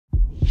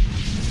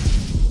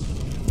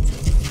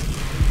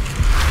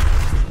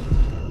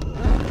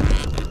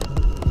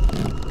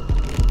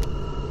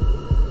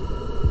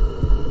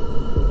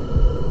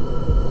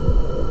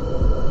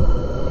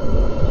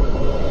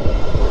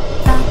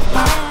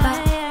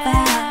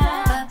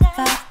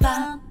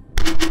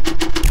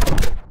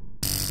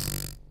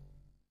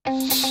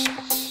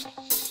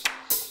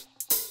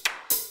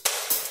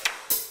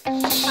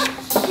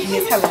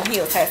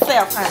heels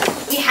herself, honey.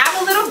 We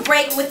have a little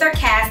break with our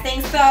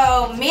casting,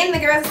 so me and the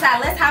girls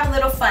decided let's have a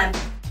little fun.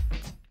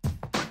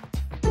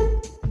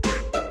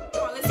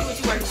 Let's see what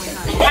you're working with,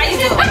 honey. How you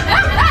doing?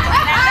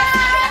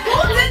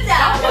 Hold it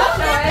down. Hold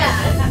it down.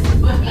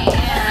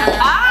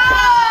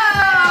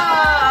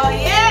 Oh,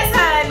 yes,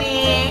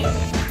 honey.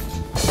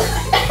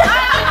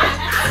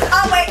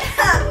 Oh, wait.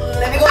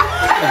 Let me go.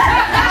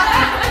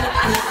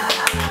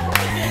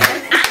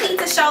 I need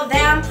to show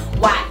them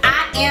why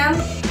I am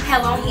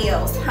hell on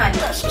heels, honey.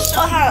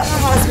 Show how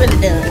it's really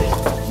done.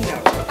 You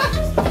know,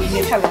 you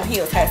get hell on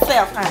heels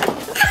herself, honey.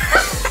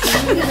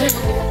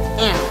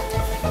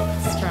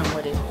 Strong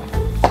with it.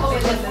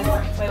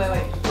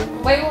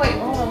 Wait.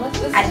 Hold on. What's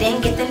this? I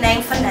didn't get the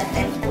name for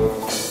nothing.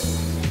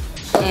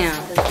 Yes.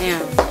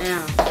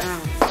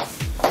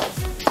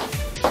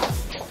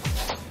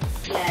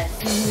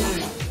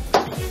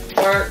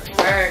 Work.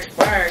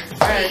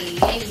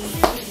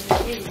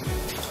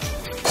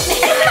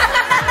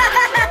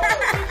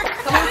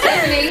 Come on,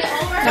 Tiffany.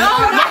 No.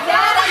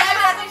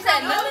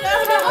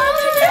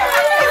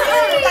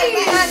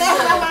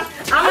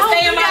 I'm gonna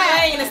stay in my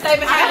lane and stay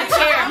behind the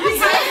chair.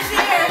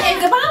 And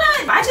Gabana,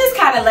 I just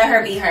kind of let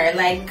her be her.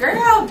 Like,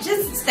 girl,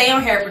 just stay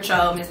on hair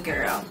patrol, Miss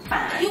Girl.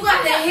 Fine. You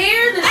got the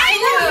hair, the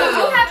shoes.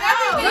 You have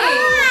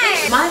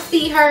everything. My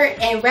feet hurt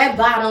and red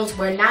bottoms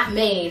were not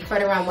made for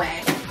the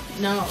runway.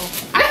 No.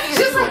 I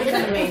just like the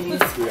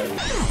babies.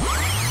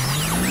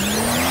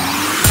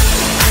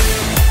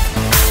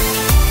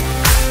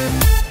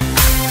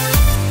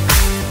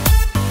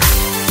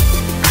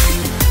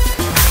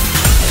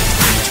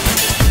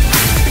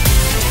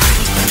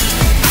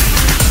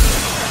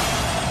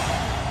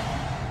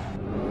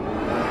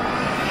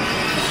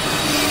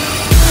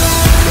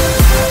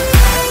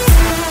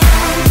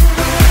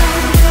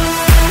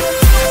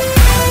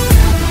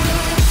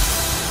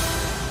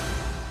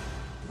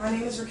 My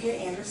name is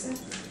Anderson.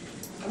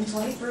 I'm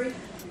 23,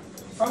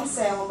 from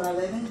Salem, but I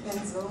live in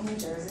Pennsville, New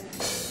Jersey.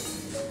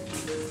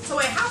 So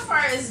wait, how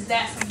far is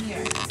that from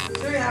here?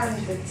 3 hours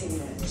and 15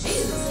 minutes.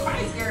 Jesus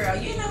Christ, girl.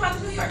 You know about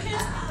the New York kids?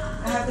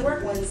 I have to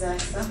work Wednesday,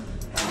 so.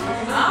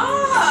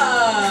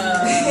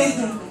 Oh.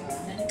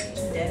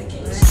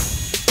 Dedication.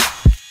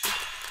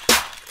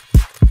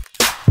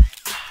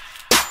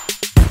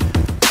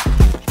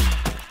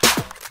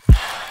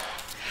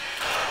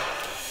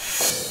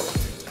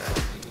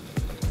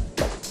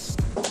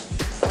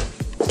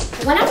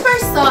 When I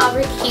first saw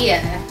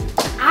Rakia,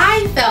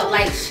 I felt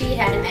like she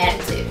had an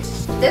attitude.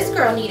 This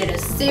girl needed a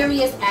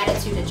serious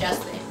attitude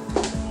adjustment.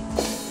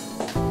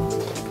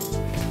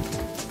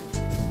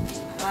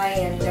 I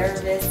am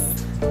nervous,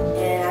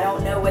 and I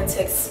don't know what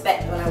to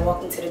expect when I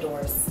walk into the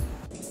doors.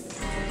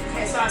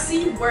 Okay, so I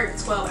see you work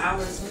 12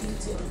 hours. What do you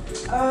do?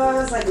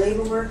 It's like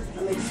labor work.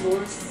 I make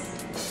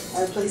floors. I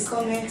have a place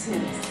called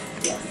maintenance.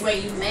 Yes.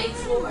 Wait, you make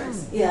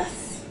floors?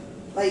 Yes.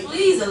 Like,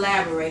 Please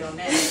elaborate on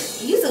that.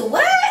 You said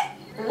what?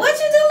 What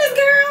you do, Miss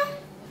Girl?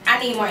 I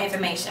need more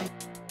information.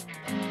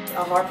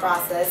 A hard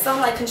process,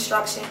 something like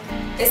construction.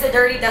 It's a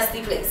dirty,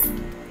 dusty place.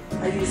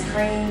 I use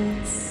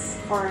cranes,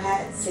 hard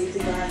hats, safety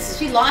glasses.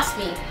 She lost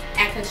me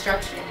at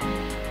construction.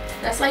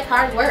 That's like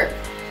hard work.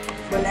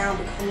 But now I'm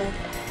becoming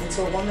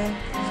into a woman,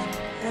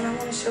 and I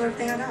want to show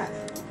everything I got.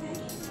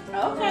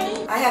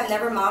 Okay. I have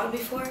never modeled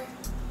before,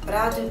 but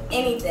I'll do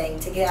anything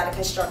to get out of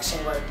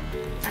construction work.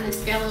 On a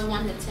scale of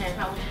 1 to 10,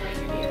 how would you rate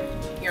your hair?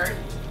 Your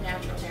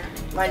natural hair?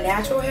 My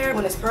natural hair,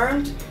 when it's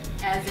permed?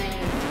 As in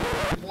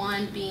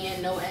 1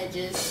 being no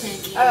edges,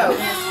 10 being Oh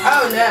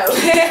no.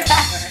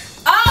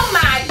 Oh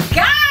my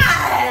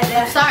God!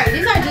 I'm sorry,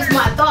 these are just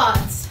my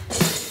thoughts.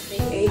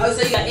 Oh,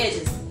 so you got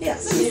edges?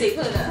 Yes. Let me see,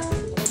 put it up.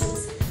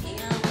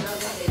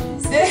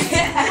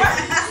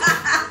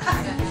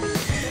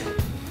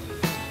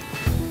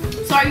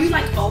 So are you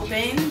like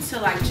open to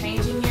like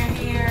changing your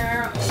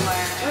hair or?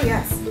 Oh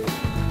yes.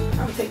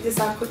 I'm gonna take this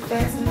out quick,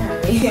 fast, and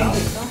hurry.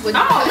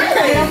 Oh,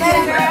 really?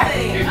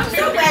 I'm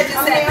so glad you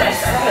said that.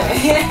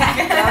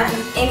 I'll do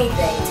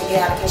anything to get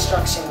out of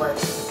construction work.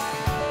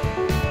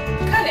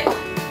 Cut it.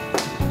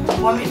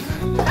 Want me?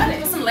 Cut it.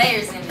 Put some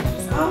layers in it.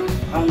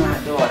 I'm not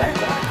doing that.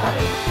 Cut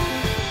it.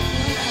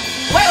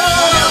 Wait.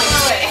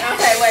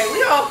 Okay, wait.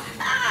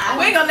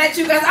 We ain't gonna let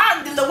you guys.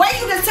 The way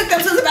you just took them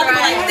to the back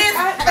like this.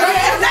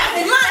 That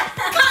is not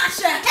cut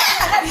your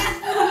hair. That is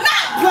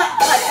not butt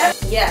cut.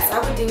 Yes, I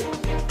would do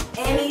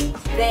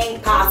anything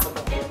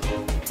possible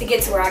to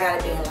get to where I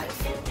gotta be in life.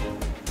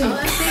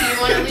 Let's see, you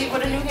want to leave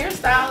with a new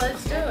hairstyle?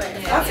 Let's do it.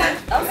 Okay,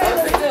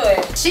 let's do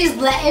it. She's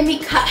letting me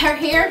cut her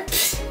hair.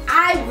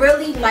 I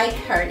really like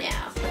her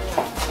now.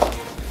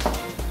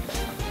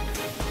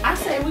 I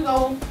say we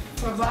go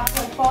for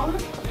Paula.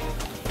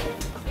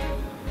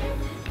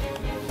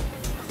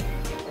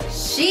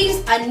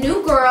 She's a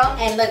new girl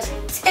and looks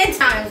 10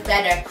 times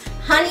better.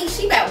 Honey,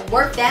 she better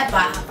work that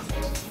bob.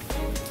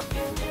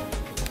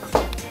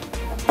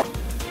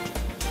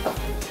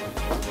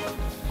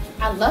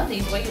 I love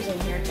these waves in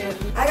here too.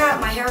 I got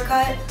my hair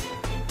cut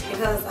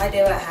because I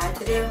did what I had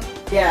to do.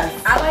 Yes.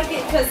 I like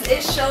it because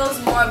it shows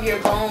more of your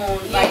bone,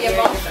 Like your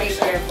bone structure.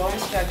 structure. Bone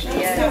structure,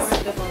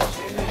 yes. Good bone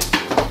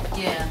structure.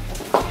 Yeah.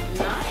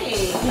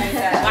 Really?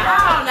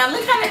 Wow, now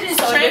look how it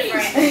just changed.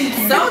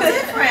 So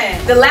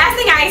different. The last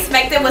thing I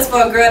expected was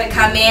for a girl to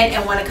come in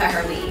and want to cut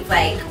her weave.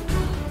 Like,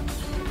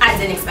 I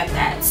didn't expect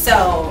that.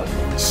 So,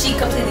 she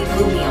completely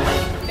blew me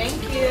away.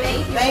 Thank you.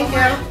 Thank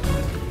you.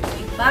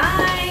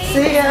 Bye.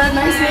 See ya.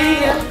 Nice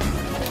meeting you.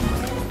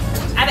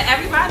 Out of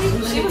everybody,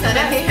 she was the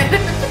best.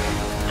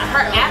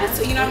 Her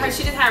attitude, you know,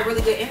 she just had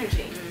really good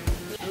energy.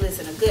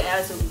 Listen, a good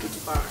attitude will get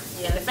you far.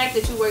 Yeah. The fact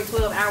that you work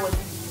 12 hours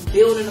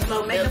building the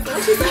floor, making the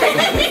floor, she's like,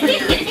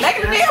 making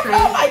the damn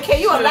floor. Like, can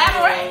you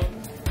elaborate?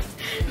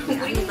 You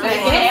make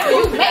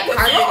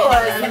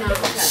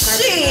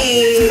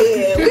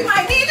Shit, we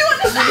might need you in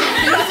the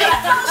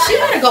shop. She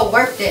better go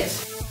work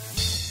this.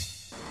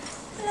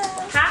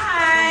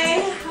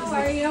 Hi. How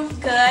are you?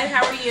 Good.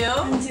 How are you?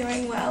 I'm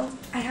doing well.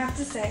 I have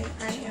to say,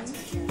 I am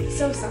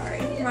so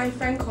sorry. My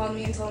friend called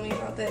me and told me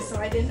about this, so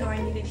I didn't know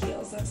I needed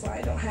heels. That's why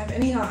I don't have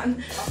any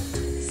on.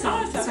 So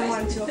I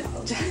wanted to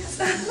apologize.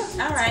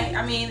 All right.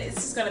 I mean,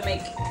 it's gonna be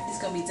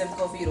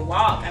difficult for you to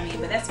walk. I mean,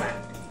 but that's fine.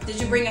 Did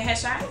you bring a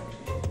headshot?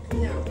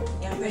 No,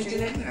 Yeah, I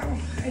didn't know.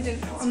 I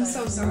didn't know. I'm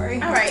so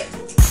sorry. All right.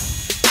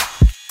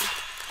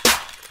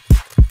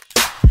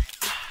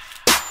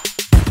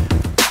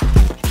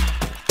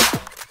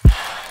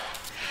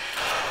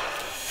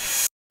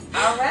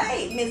 All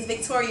right, Miss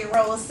Victoria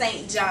Rose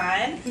St.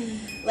 John.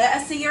 Let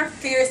us see your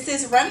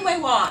fiercest runway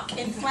walk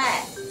in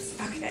flats.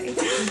 Okay.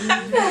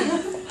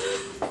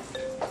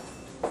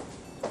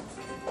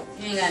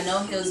 You ain't got no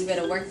heels, you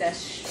better work that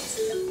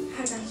shit.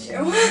 I got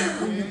you.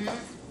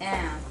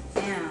 Down.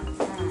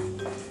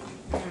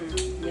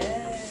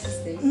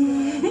 Yes.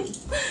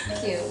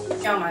 Cute.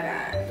 Oh my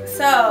God.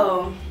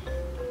 So,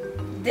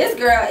 this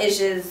girl is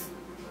just,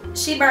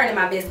 she burning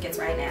my biscuits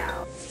right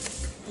now.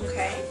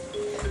 Okay.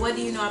 What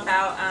do you know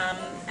about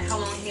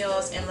Helen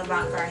Hills and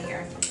Levant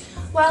Garnier?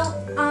 Well,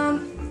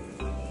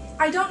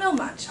 I don't know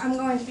much, I'm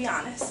going to be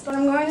honest, but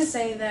I'm going to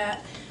say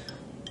that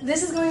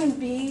this is going to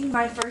be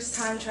my first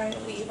time trying to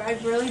weave.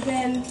 I've really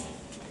been,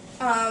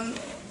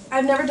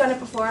 I've never done it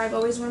before. I've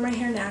always worn my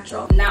hair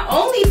natural. Not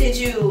only did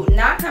you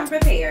not come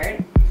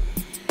prepared,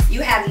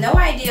 you have no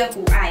idea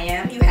who I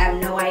am. You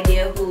have no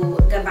idea who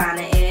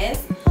Gabana is.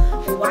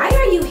 Why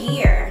are you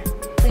here?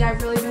 I've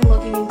really been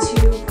looking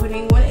into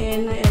putting one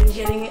in and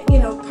getting it, you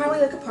know, probably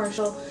like a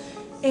partial.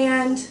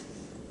 And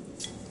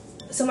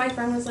so my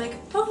friend was like,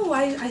 oh,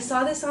 I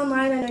saw this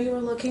online. I know you were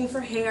looking for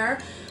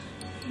hair.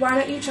 Why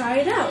don't you try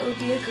it out? It would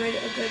be a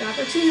good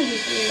opportunity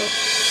for you.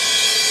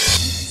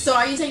 So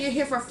are you saying you're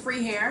here for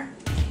free hair?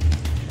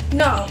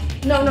 No,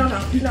 not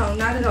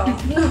at all.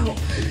 No.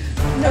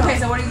 Okay,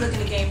 so what are you looking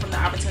to gain from the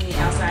opportunity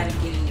outside of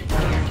getting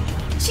hair?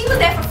 She was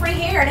there for free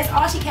hair. That's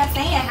all she kept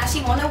saying. How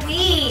she want a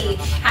weave.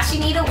 How she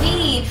need a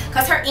weave.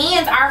 Because her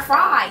ends are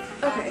fried.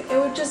 Okay, it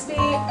would just be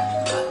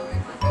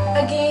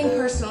a gain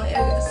personally,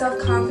 a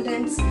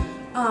self-confidence,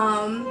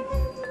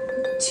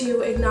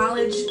 to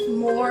acknowledge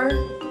more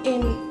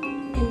in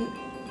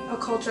a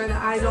culture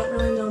that I don't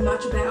really know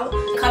much about.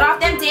 Cut off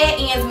them dead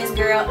ends, Miss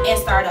Girl, and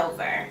start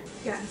over.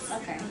 Yes.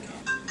 Okay.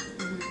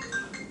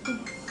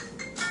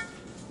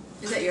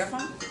 Is that your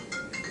phone?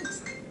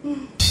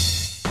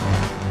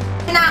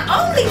 Not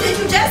only did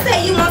you just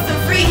say you want some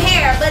free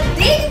hair, but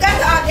then you got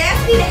the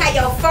audacity to have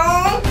your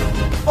phone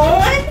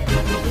on,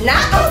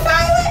 not on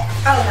silent?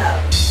 Oh no.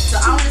 So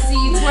I want to see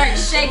you twerk,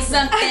 shake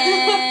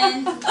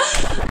something.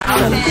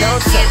 Don't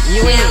tell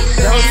you ain't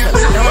it, don't tell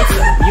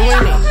you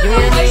ain't it, you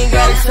ain't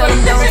gotta tell them,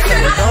 don't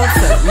tell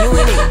you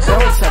ain't it,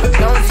 don't tell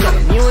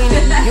you ain't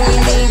it, you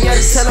ain't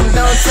gotta tell them,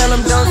 don't tell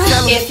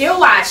them. If you're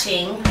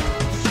watching,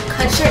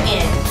 cut your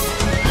ends.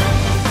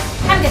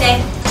 Have a good day.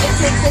 It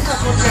takes a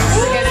couple drinks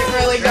to get it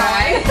really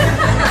going.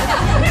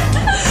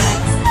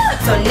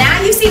 So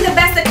now you see the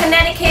best of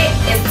Connecticut.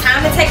 It's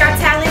time to take our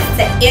talents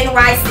to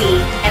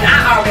NYC. And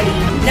I already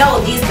know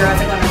these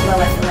girls are going to blow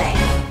us away.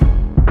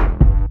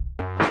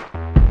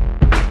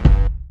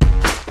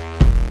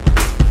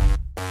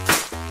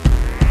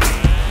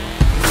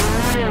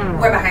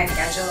 We're behind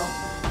schedule.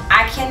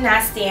 I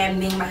cannot stand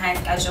being behind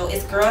schedule.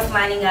 It's girls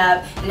lining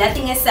up.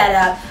 Nothing is set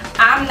up.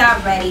 I'm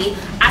not ready.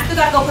 I still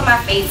got to go put my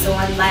face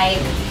on. Like,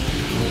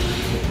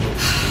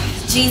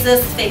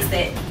 Jesus, fix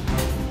it.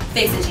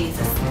 Fix it,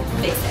 Jesus.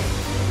 Fix it.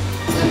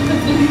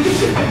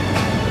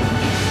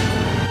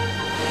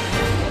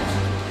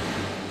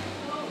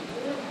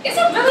 Is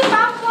it really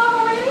 5 o'clock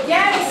already?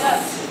 Yes.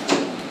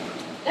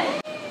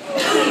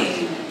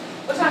 Dang.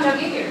 What time y'all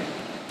get here?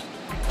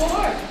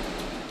 4.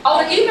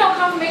 Oh, the email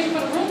confirmation for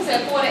the room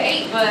said 4 to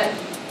 8, but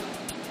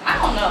I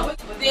don't know.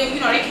 But then, you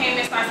know, they came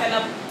and started setting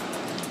up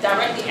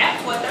directly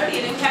at 4:30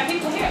 and then kept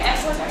people here at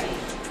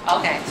 4:30.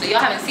 Okay, so y'all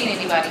haven't seen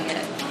anybody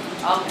yet.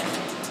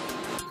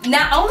 Okay.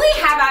 Not only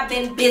have I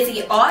been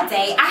busy all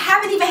day, I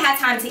haven't even had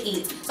time to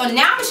eat. So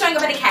now I'm showing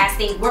up at the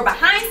casting. We're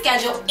behind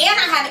schedule, and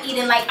I haven't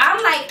eaten. Like,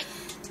 I'm like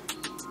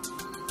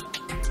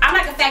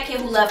a fat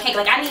kid who loves cake.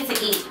 Like, I need to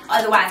eat.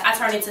 Otherwise, I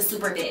turn into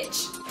super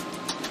bitch.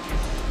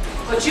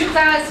 But you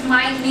guys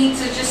might need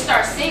to just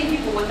start seeing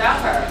people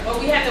without her. But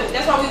we had to,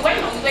 that's why we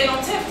wait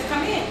on Tiff to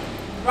come in.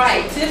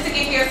 Right. Tiff to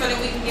get here so that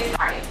we can get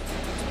started.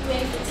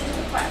 Ready for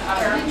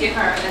Give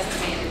her an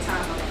estimated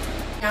time.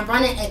 I'm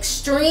running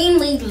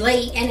extremely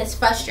late and it's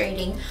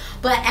frustrating,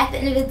 but at the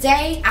end of the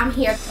day, I'm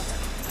here.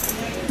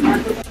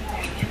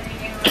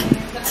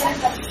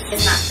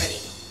 It's not pretty.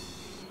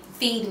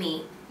 Feed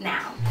me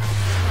now.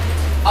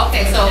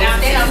 Okay, so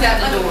stand outside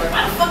the door.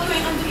 Why the fuck you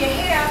ain't undo your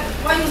hair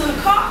while you was in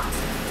the car?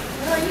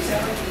 What are you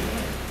saying?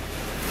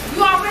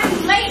 You already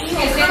late. You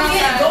gonna come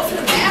in and go to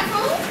the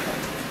bathroom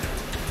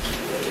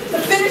to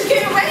finish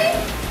getting ready?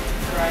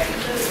 Right.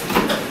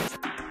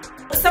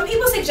 Some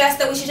people suggest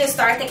that we should just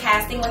start the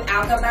casting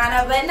without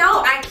Gabana, but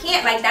no, I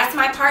can't. Like, that's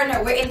my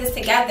partner. We're in this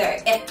together.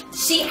 If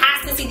she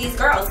has to see these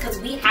girls, because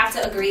we have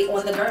to agree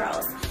on the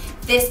girls.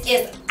 This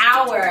is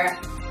our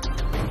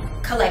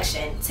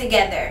collection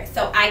together,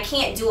 so I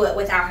can't do it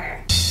without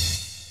her.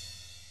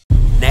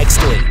 Next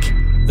week,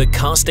 the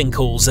casting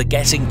calls are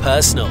getting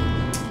personal.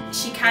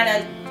 She kind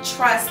of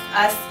trusts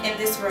us in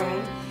this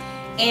room,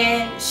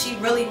 and she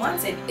really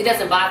wants it. It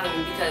doesn't bother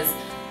me because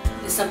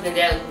it's something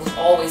that was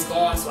always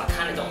gone, so I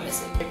kind of don't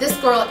miss it. This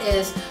girl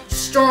is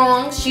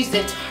strong, she's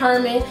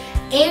determined,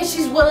 and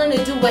she's willing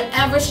to do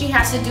whatever she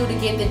has to do to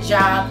get the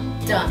job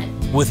done.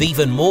 With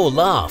even more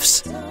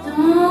laughs.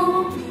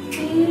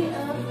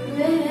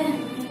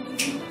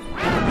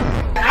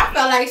 I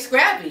felt like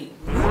Scrappy.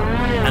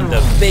 And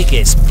the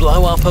biggest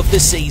blow up of the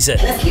season.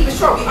 Let's keep it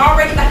short. We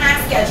already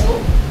behind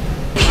schedule.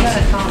 You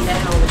gotta calm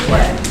down. I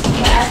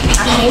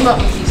came up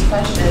with these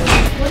questions.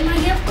 What am I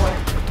here for?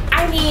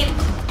 I need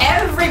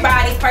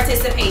everybody's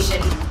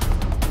participation.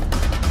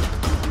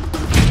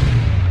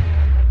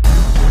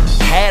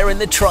 Hair in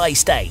the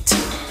Tri-State.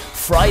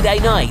 Friday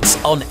nights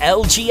on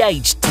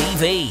LGH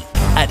TV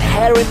at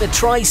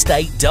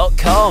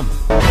hairinthetristate.com.